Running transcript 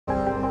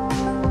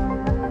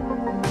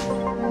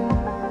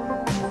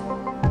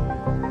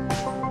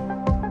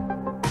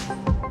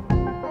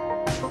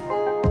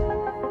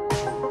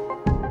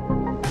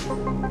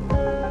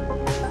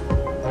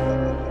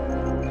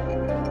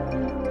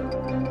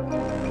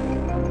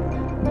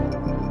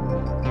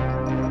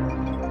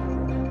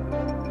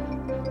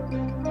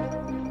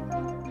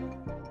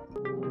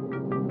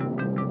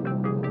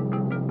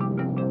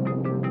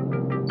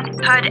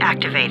HUD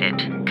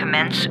activated.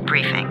 Commence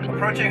briefing.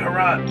 Approaching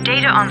Harran.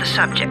 Data on the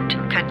subject,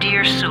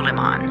 Kadir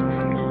Suleiman,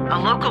 a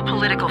local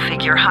political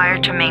figure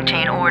hired to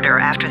maintain order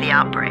after the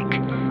outbreak.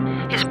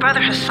 His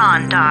brother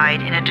Hassan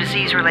died in a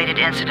disease-related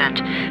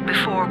incident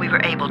before we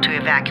were able to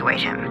evacuate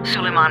him.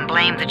 Suleiman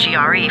blamed the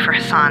GRE for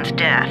Hassan's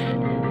death.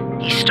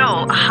 He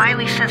stole a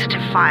highly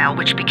sensitive file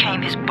which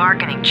became his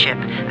bargaining chip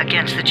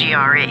against the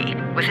GRE,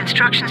 with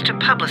instructions to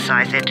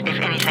publicize it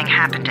if anything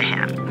happened to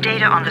him.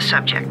 Data on the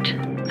subject,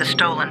 the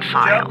stolen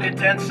file. Jump in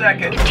 10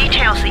 seconds. It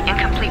details the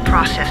incomplete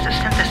process of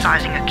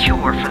synthesizing a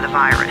cure for the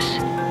virus.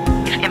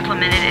 If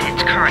implemented in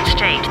its current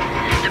state,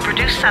 the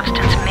produced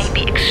substance may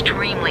be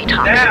extremely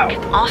toxic.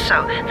 Now.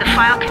 Also, the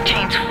file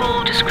contains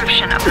full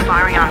description of the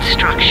virion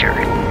structure.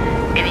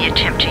 Any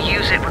attempt to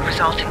use it would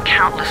result in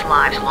countless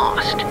lives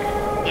lost.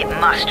 It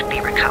must be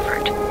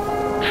recovered.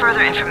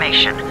 Further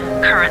information,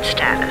 current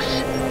status.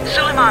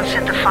 Suleiman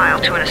sent the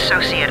file to an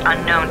associate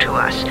unknown to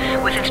us,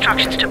 with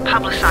instructions to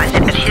publicize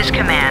it at his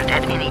command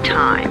at any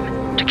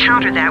time. To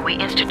counter that, we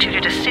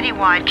instituted a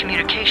citywide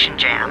communication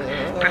jam,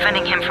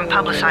 preventing him from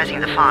publicizing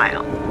the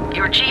file.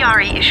 Your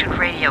GRE-issued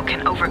radio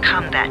can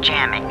overcome that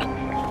jamming.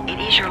 It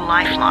is your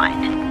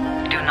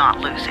lifeline. Do not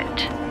lose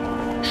it.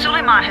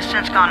 Suleiman has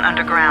since gone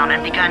underground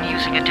and begun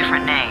using a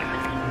different name.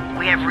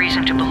 We have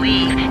reason to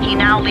believe he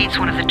now leads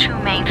one of the two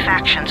main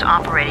factions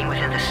operating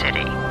within the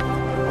city.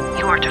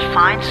 You are to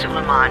find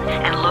Suleiman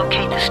and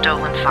locate the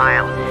stolen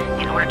file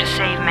in order to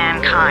save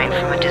mankind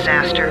from a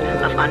disaster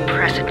of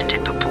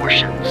unprecedented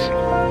proportions.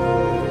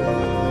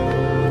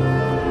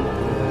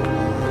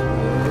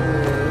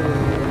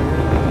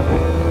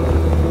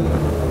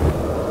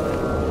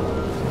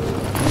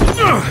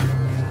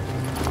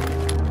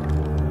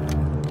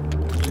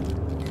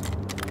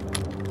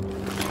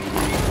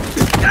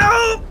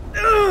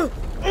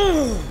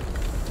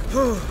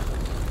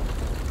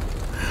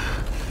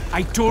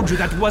 I told you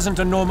that wasn't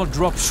a normal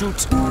drop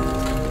shoot.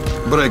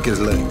 Break his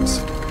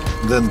legs,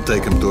 then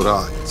take him to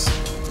rides.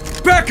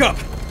 Back up!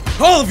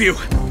 All of you!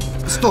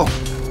 Stop!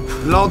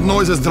 Loud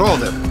noises draw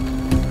them.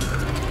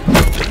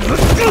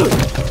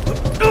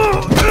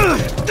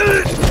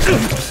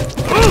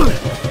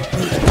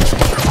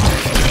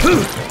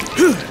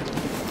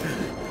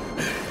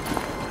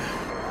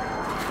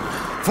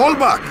 Fall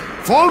back!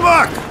 Fall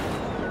back!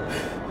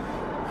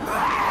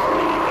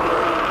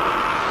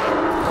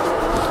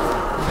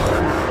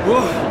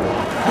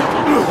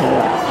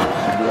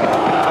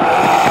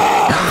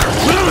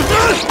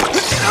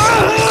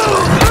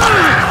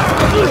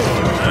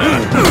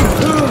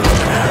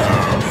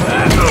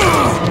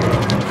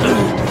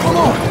 Come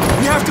on!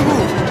 We have to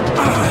move!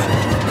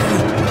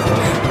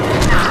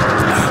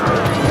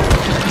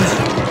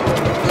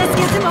 Let's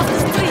get him off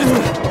the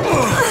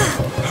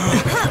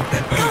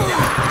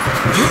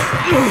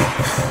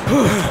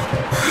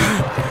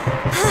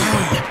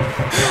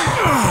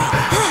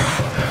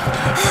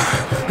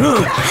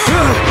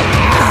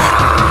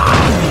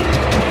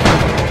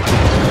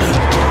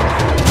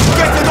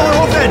Get the door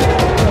open!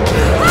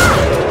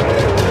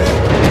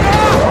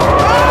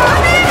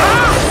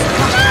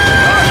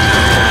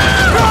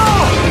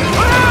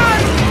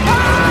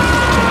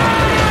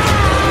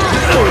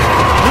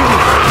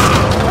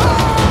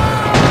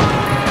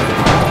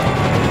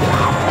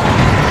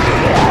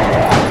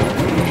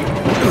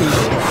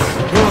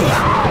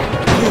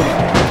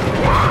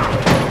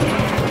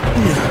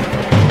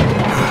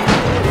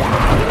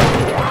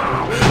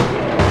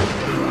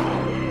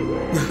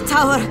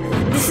 Tower,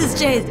 this is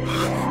Jade.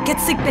 Get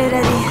sickbay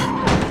ready.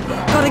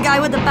 Got a guy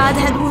with a bad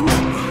head wound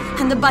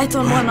and a bite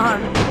on one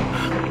arm.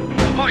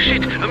 Oh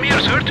shit,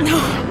 Amir's hurt? No,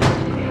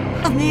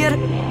 Amir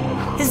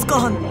is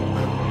gone.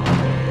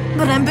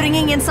 But I'm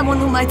bringing in someone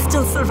who might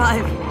still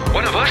survive.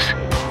 One of us?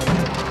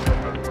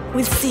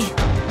 We'll see.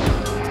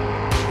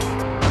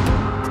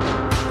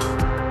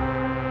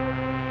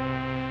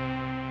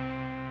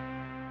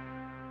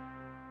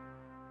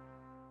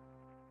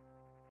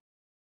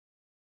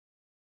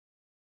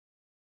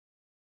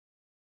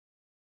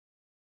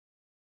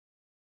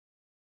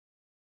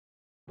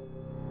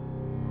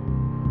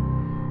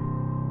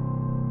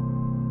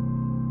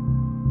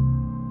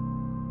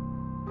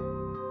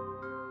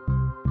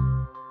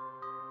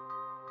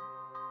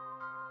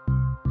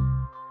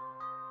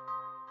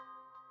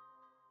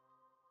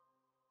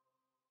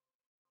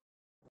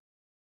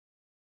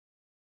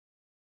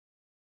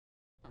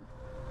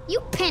 You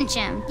pinch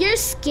him. You're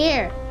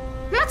scared.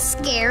 I'm not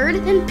scared.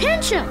 Then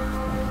pinch him.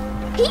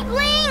 He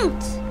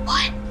blinked.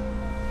 What?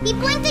 He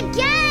blinked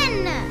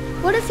again.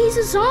 What if he's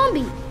a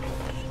zombie?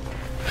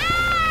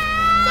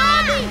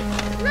 Zombie!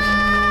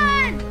 Run!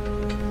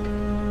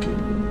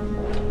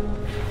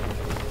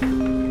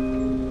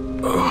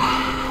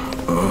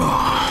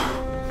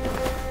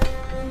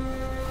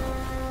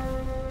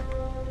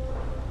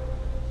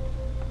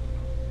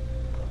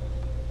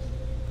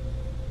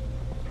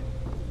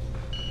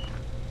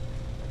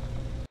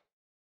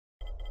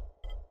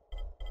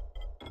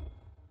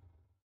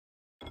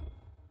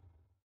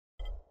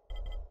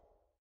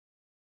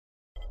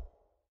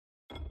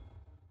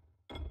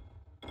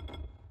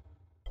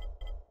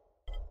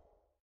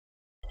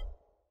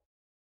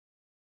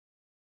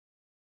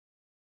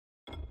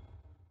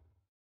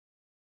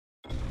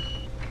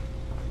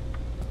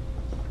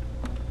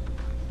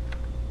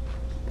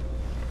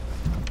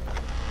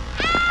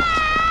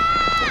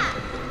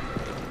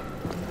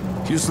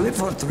 You sleep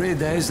for 3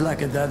 days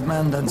like a dead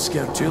man, then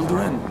scare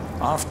children?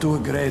 Off to a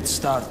great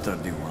start,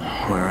 31.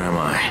 Where am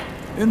I?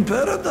 In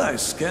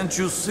paradise, can't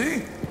you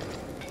see?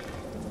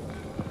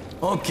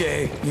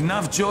 Okay,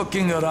 enough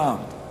joking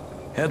around.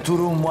 Head to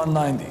room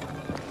 190.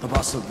 The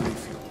boss will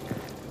brief you.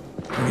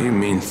 What do you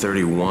mean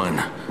 31?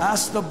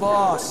 Ask the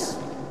boss.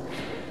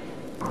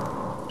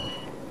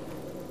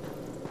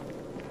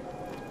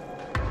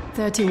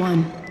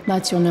 31.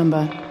 That's your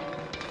number.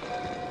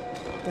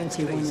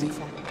 31, in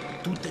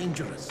fact. Too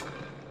dangerous.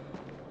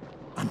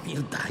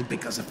 Amir died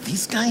because of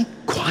this guy?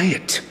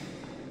 Quiet.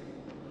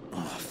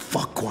 Oh,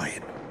 fuck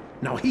quiet.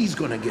 Now he's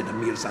gonna get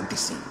Amir's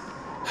anti-scene.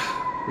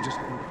 We just...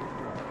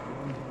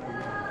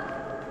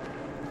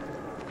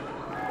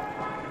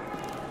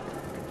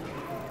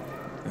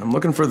 I'm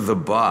looking for the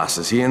boss.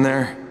 Is he in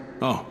there?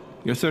 Oh,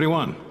 you're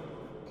 31.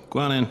 Go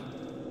on in.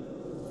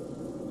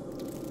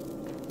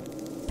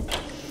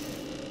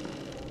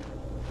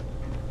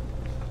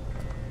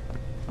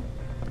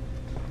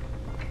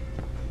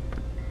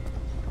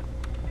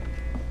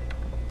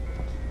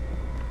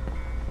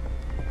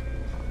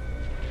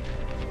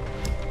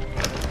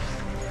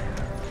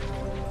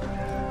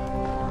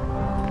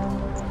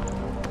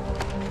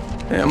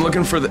 Hey, I'm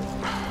looking for the...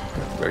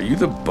 Are you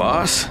the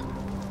boss?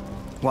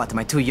 What, am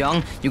I too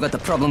young? You got the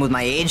problem with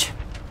my age?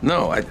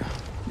 No,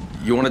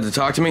 You wanted to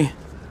talk to me?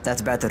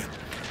 That's better.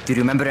 Do you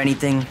remember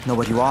anything? Know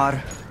what you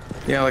are?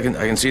 Yeah, I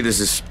can see this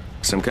is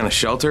some kind of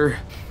shelter.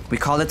 We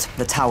call it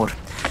the Tower.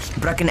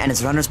 Brecken and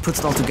his runners put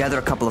it all together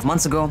a couple of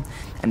months ago,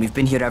 and we've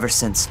been here ever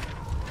since.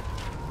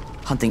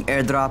 Hunting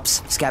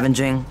airdrops,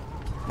 scavenging,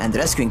 and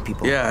rescuing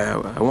people.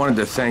 Yeah, I wanted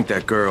to thank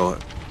that girl.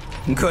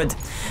 Good,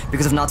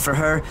 because if not for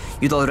her,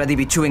 you'd already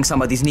be chewing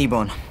somebody's knee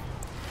bone.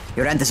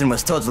 Your Antizin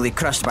was totally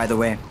crushed, by the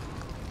way.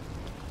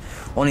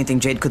 Only thing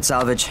Jade could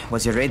salvage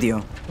was your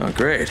radio. Oh,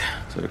 great.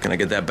 So can I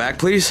get that back,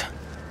 please?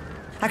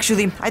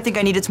 Actually, I think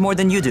I need it more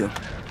than you do.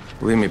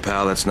 Believe me,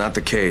 pal, that's not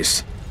the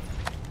case.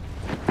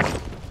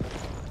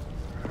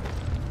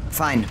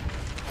 Fine.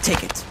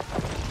 Take it.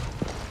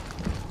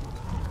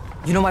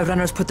 You know why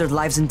runners put their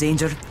lives in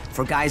danger?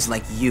 For guys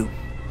like you.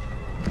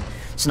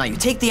 So now you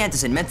take the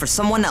Antizin meant for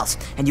someone else,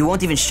 and you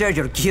won't even share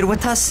your gear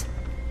with us?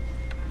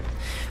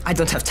 I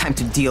don't have time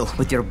to deal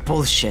with your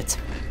bullshit.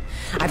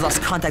 I've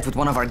lost contact with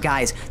one of our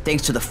guys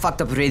thanks to the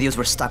fucked up radios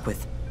we're stuck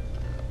with.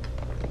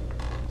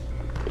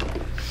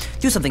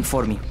 Do something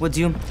for me, would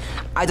you?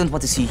 I don't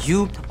want to see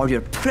you or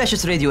your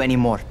precious radio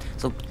anymore,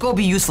 so go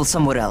be useful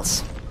somewhere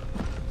else.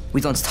 We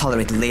don't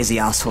tolerate lazy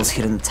assholes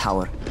here in the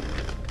Tower.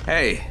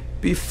 Hey,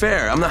 be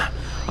fair. I'm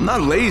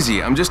not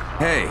lazy. I'm just,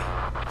 hey,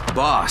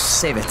 boss.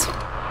 Save it.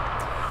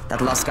 That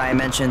last guy I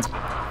mentioned,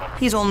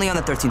 he's only on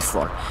the 13th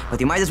floor, but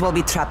he might as well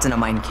be trapped in a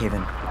mine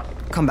cave-in.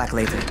 Come back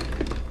later.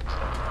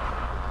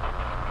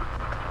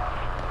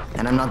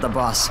 And I'm not the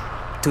boss.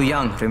 Too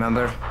young,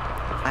 remember?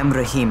 I'm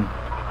Rahim.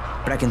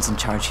 Brecken's in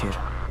charge here.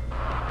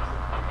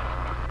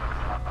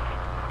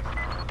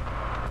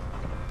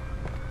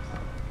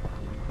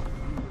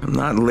 I'm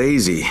not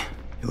lazy,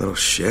 you little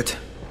shit.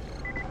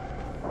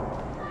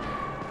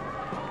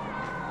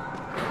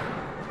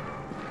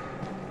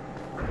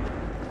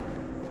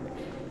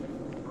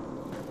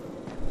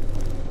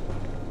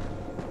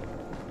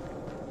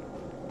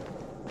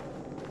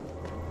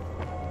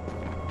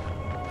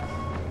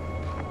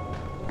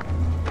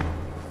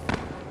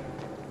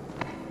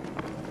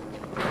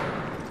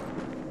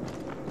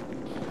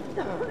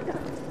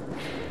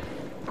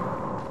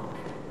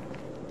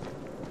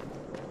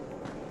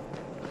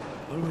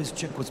 Always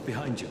check what's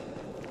behind you.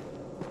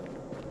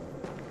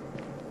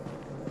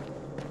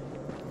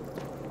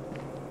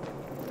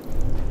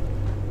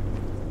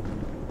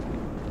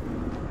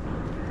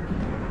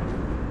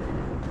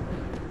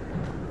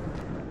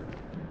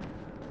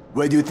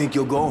 Where do you think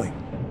you're going?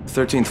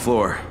 13th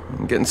floor.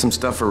 I'm getting some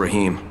stuff for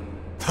Rahim.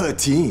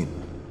 13?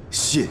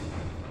 Shit.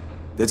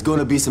 That's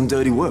gonna be some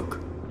dirty work.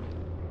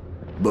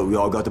 But we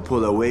all got to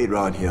pull our weight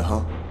around here,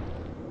 huh?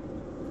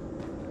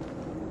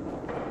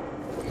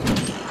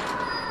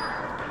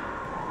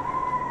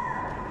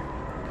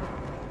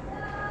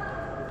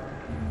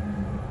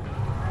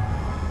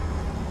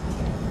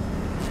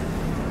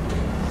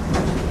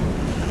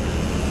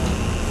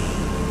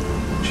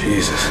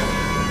 Jesus.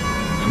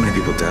 How many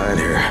people died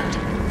here?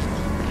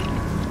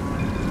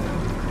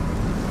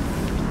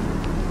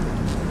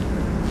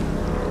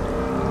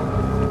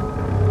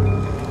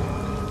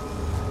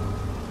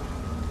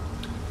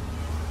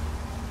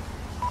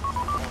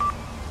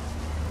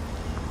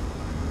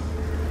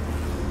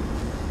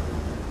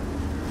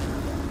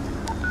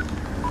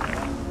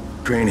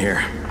 Crane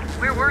here.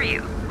 Where were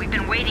you? We've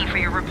been waiting for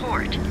your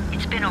report.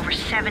 It's been over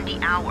 70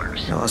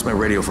 hours. I lost my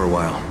radio for a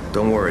while.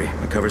 Don't worry,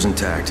 my cover's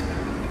intact.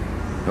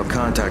 No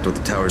contact with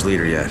the tower's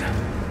leader yet.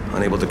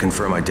 Unable to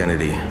confirm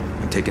identity.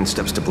 I'm taking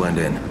steps to blend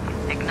in.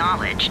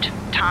 Acknowledged.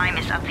 Time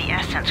is of the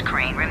essence,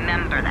 Crane.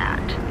 Remember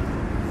that.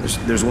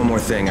 There's one more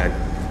thing.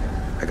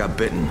 I got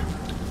bitten.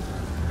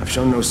 I've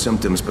shown no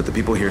symptoms, but the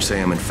people here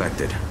say I'm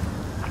infected.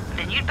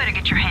 Then you'd better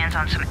get your hands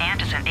on some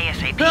Antizin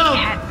ASAP.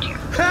 Help!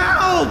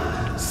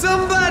 Help!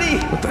 Somebody!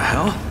 What the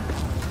hell?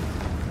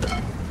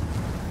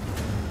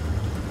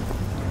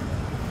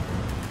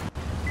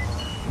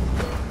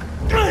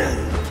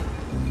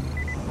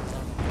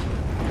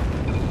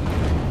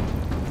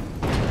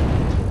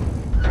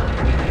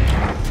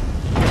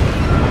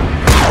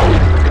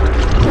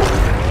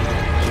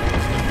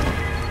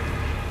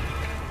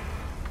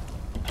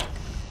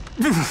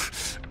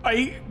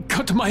 I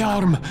cut my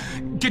arm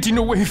getting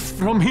away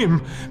from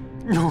him.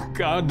 Oh,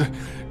 God.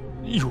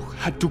 You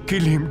had to kill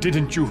him,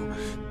 didn't you?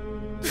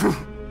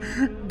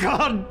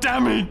 God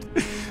damn it!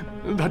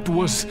 That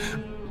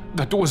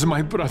was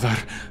my brother.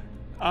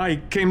 I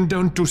came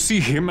down to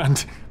see him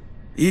and...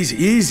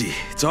 Easy.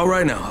 It's all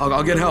right now.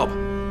 I'll get help.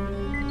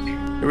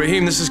 Hey,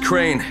 Rahim, this is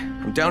Crane.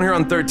 I'm down here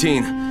on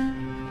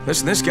 13.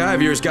 Listen, this guy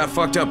of yours got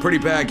fucked up pretty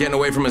bad getting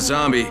away from a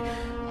zombie.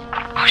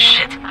 Oh,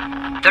 shit.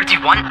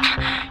 31?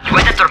 You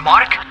went after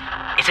Mark?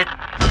 Is it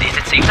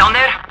safe down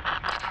there?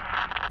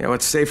 Yeah, well,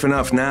 it's safe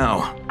enough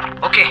now.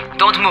 Okay,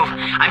 don't move.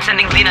 I'm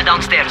sending Lena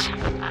downstairs.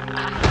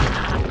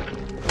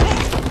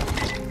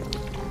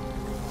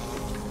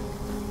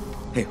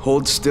 Hey,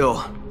 hold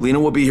still. Lena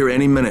will be here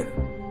any minute.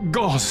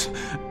 Gauze.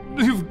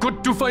 You've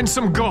got to find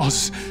some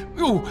gauze.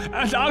 Oh,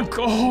 and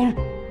alcohol.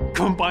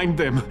 Combine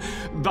them.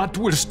 That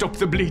will stop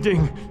the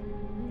bleeding.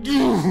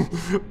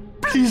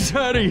 Please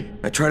hurry.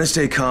 I try to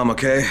stay calm,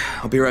 okay?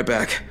 I'll be right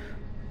back.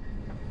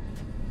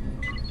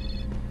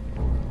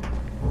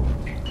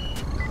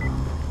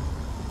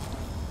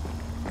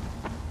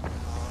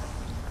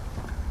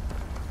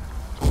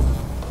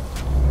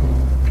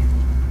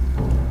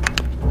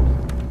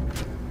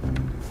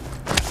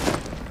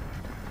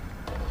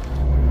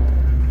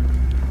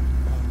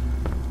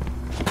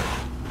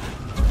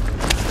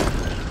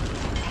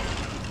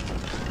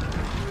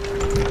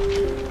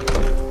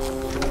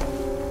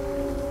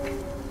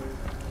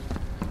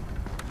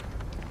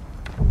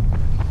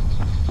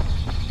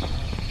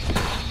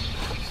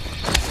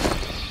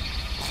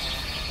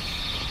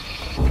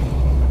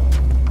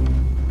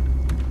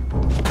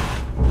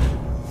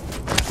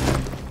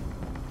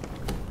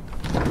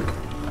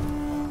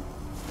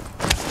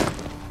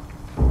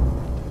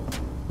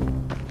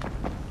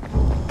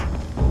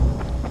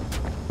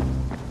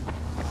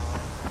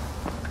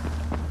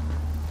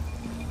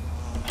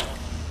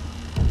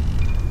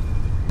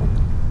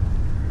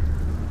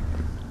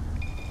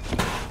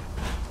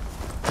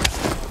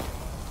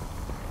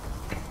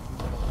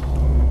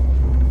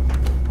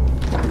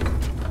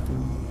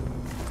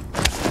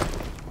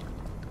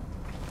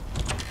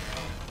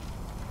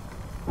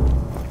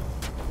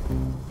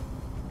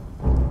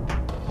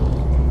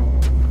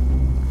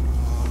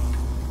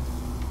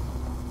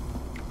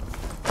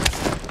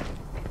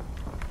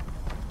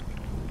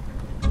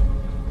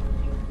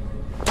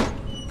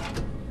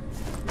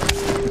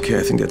 Okay,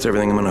 I think that's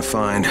everything I'm gonna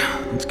find.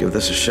 Let's give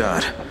this a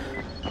shot.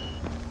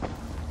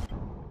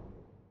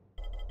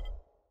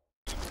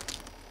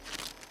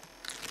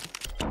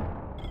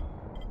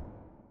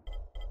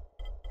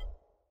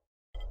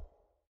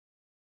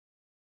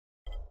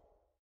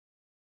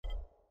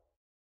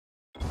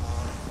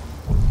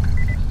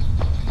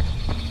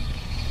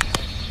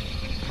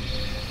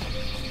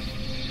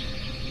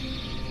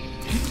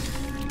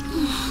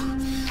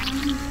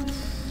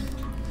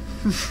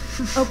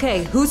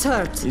 Okay, who's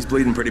hurt? He's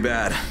bleeding pretty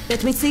bad.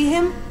 Let me see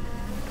him.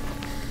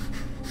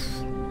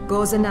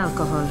 Gauze and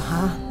alcohol,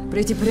 huh?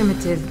 Pretty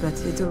primitive, but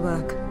it'll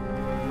work.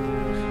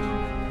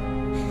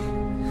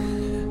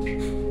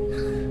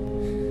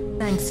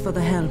 Thanks for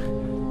the help.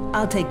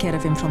 I'll take care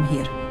of him from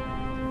here.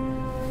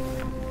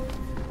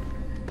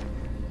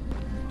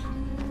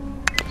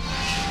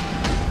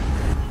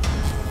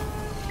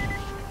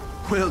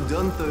 Well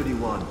done,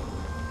 31.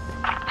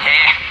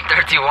 Hey,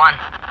 31.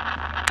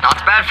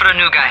 Not bad for a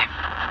new guy.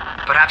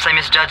 Perhaps I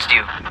misjudged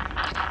you.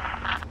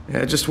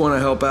 Yeah, I just want to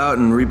help out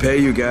and repay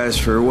you guys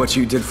for what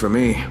you did for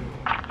me.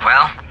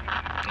 Well,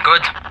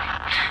 good.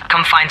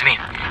 Come find me,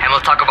 and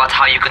we'll talk about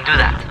how you can do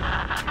that.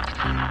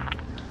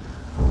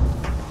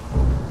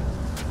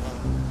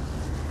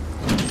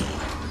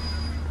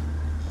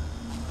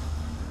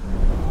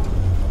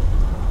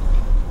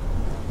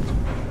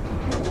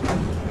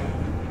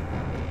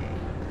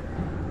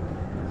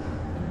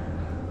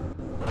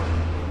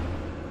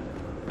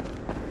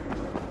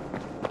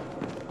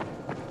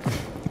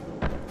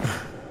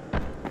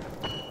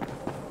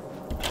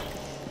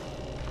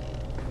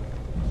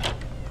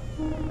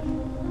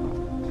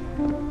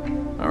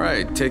 All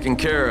right, taken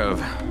care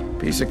of.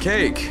 Piece of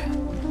cake.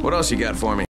 What else you got for me?